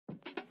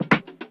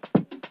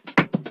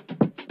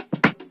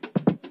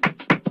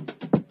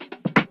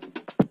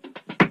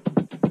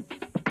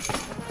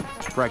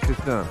Practice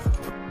done.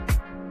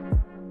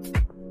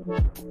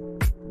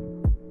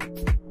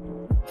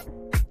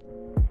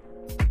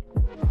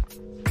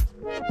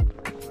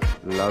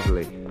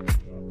 Lovely.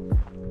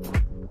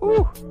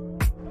 Woo.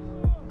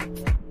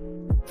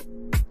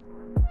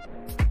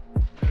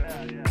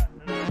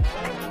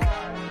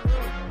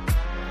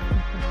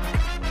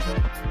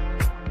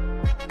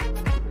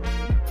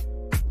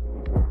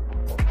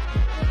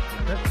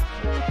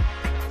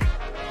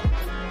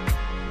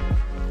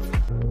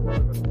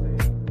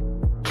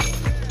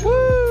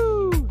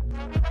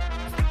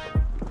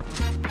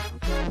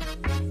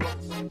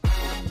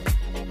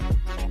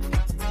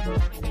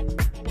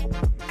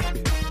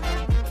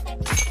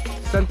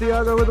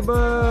 Santiago with a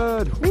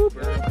bird. Whoop.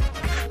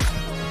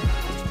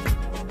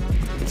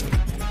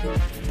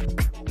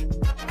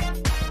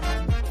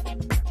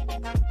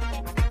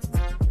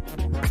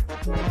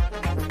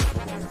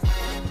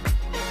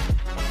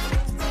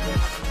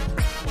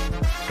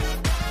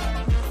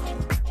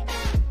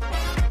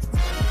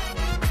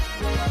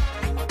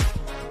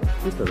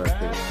 Super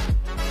lucky.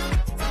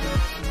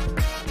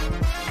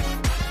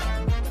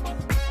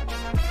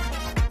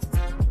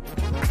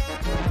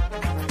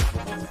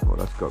 Oh,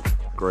 that's got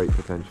great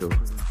potential.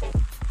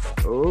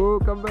 Oh,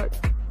 come back.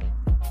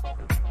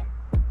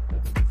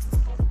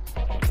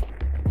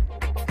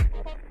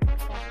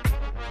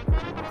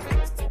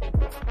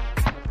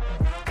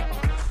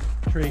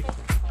 Tree.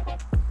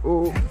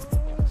 Oh.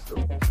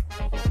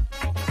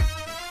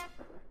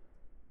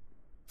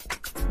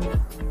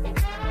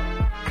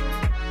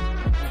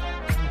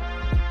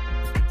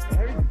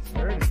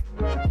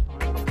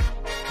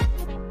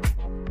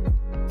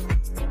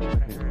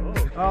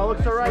 Oh,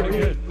 looks alright.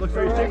 Looks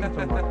alright.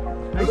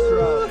 Nice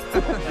throw.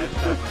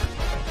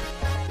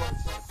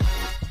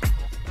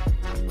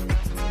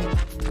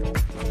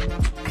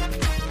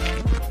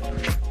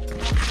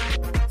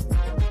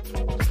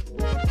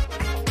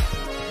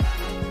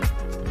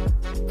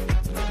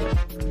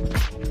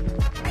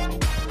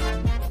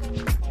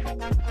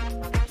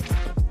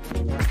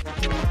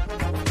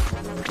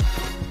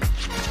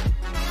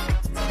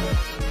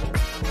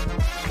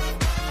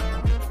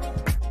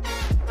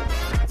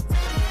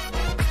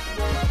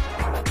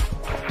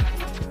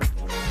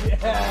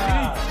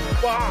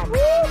 Wow!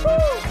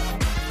 Woo-hoo!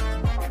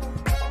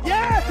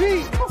 Yeah,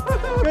 Pete!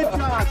 Good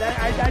job.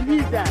 I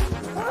need that.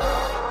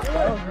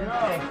 Oh,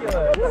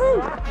 ridiculous.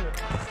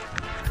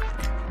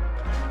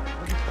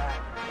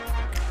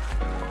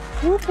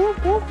 Whoop, whoop,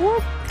 whoop,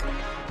 whoop.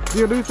 The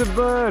elusive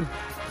bird.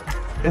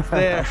 It's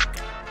there.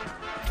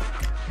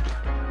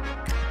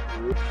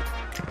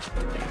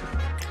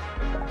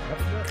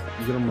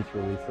 You can almost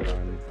release it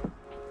already.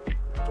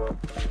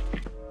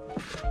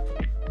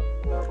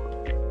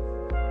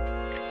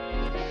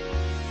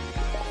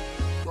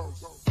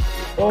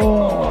 Oh!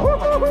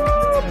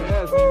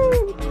 Yes.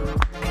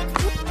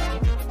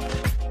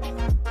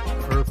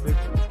 Perfect.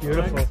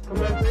 Beautiful.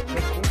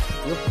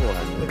 You're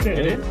flying.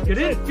 Get in. Get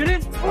in. Get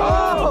in.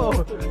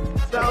 Oh!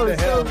 That was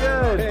so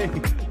good.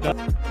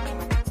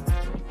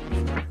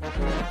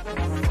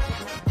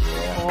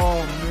 Oh,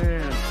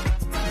 man.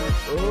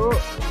 Oh!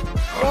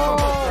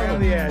 Right on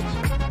the edge.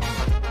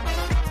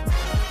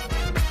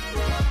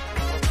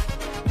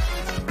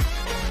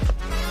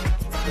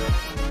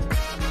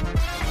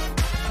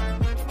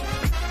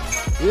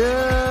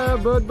 Yeah,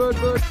 bud.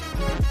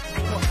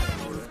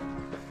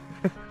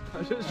 I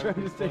was just trying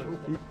to stay.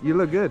 You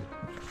look good.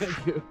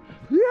 Thank you.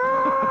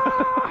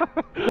 Yeah!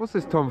 What's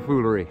this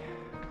tomfoolery?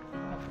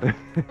 I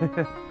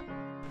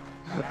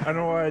don't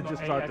know why I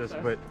just thought this,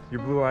 but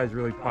your blue eyes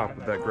really pop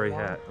with that gray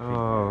hat.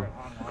 Oh,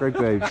 great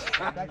babes.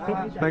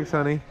 Thanks,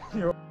 honey.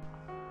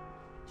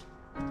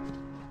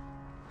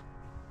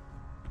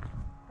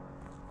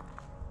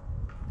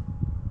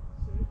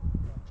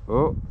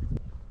 Oh.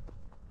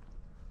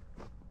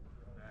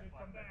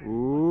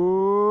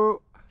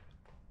 Ooh.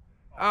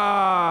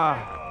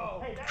 Ah.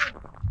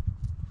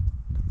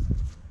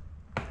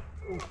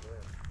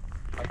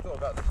 I thought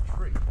about this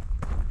tree.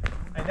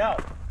 I know.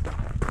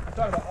 I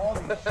thought about all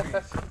these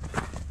trees.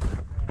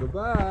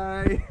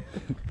 Goodbye.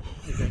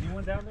 Is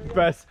anyone down there?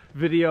 Best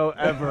video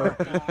ever.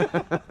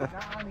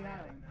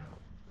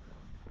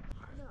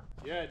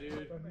 Yeah,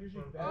 dude.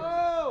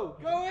 Oh,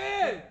 go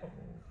in!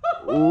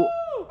 Ooh.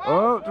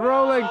 Oh, it's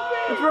rolling.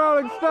 It's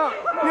rolling. Stop.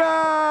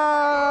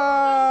 Yeah.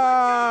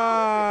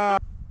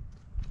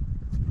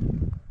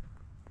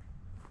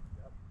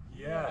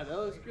 Yeah, that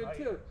was good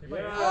too.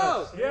 Yes.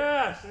 Oh!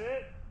 Yes!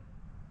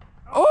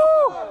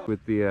 Oh!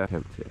 With the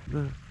attempt here.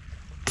 No.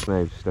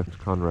 Name Steph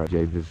Conrad.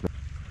 James.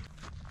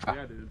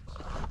 Yeah, dude.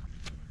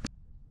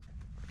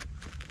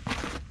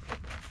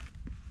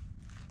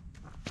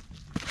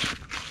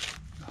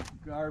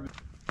 Garbage.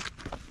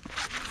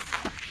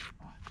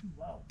 Oh, too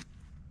low.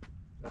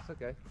 That's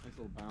okay. Nice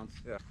little bounce.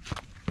 Yeah.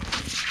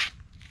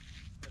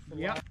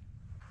 Yep.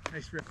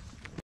 Nice rip.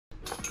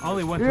 I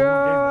only went to one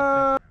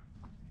Yeah. game.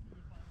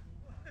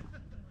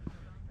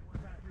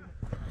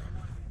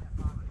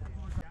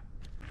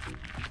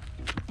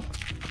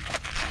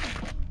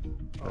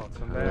 Oh,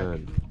 come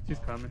Man. back. She's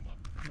coming.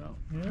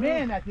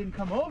 Man, that didn't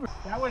come over.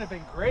 That would have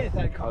been great if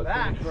that had come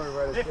back.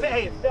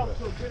 Hey, it felt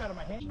so good out of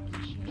my hand.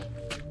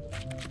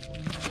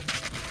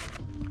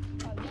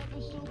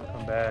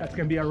 Come back. That's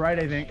gonna be alright,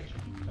 I think.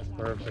 That's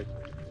perfect.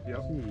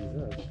 Yep.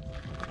 Jesus.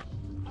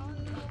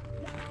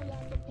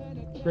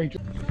 Great.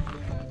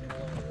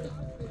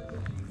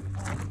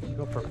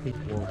 Go for Pete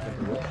Wolf.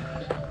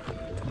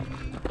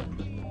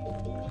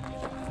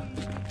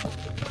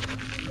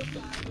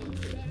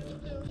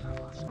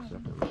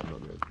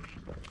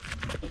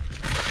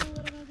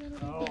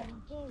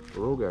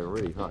 We're all going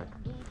really high.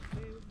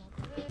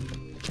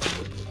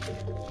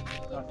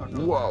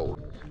 Whoa!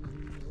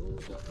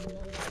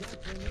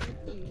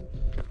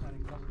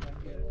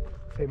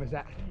 Same as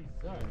that.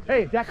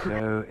 Hey, that.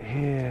 So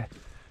here,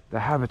 the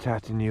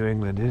habitat in New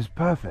England is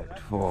perfect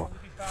for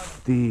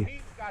the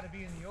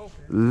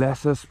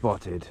lesser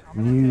spotted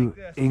New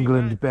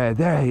England bear.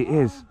 There he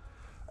is.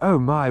 Oh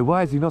my,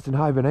 why is he not in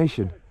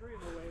hibernation?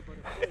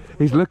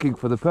 He's looking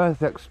for the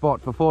perfect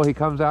spot before he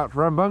comes out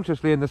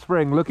rambunctiously in the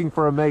spring looking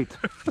for a mate.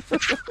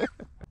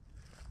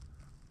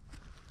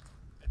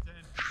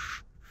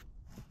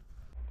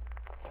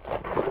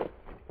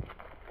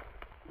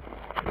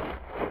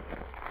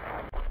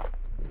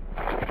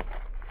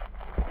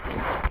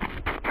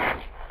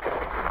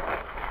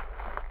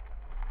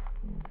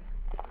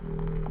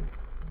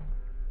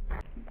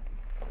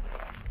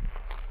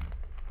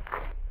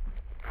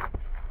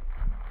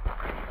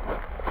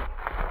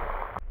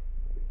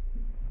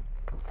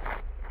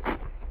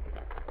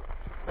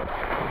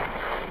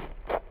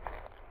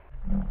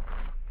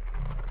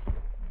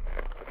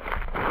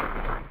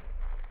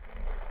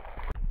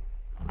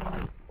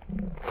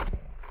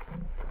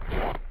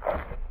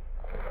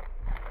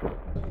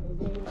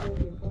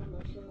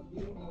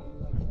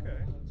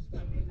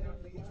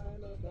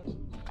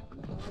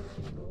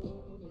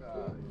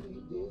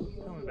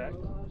 Coming back.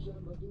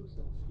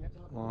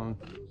 Long.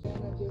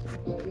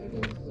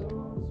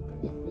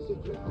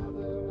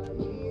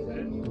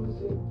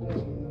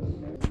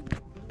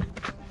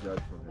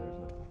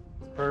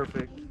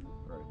 Perfect.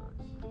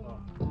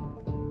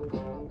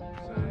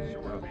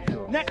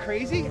 Isn't that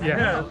crazy?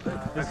 Yeah.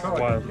 This is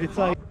wild. It's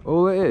like.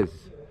 All it is,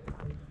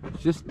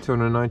 it's just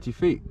 290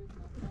 feet.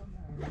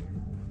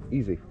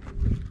 Easy.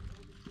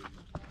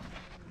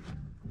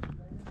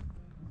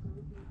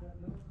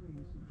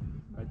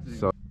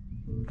 So.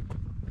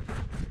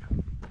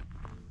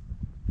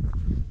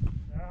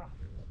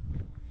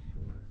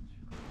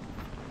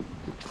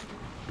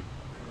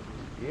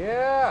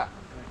 Yeah.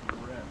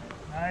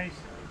 Nice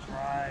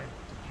try,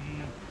 G.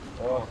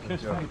 Oh,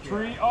 Kiss from the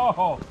tree.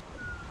 Oh.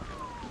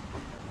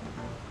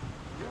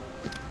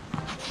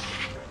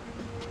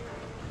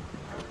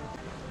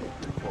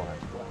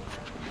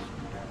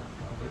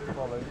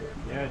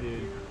 Yeah,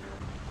 dude.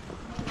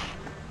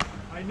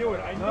 I knew it.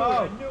 I knew it.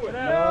 I knew it.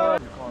 No.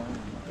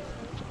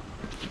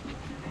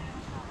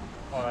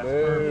 Oh, that's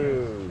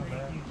Dude.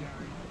 perfect.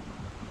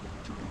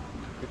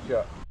 Good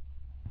shot.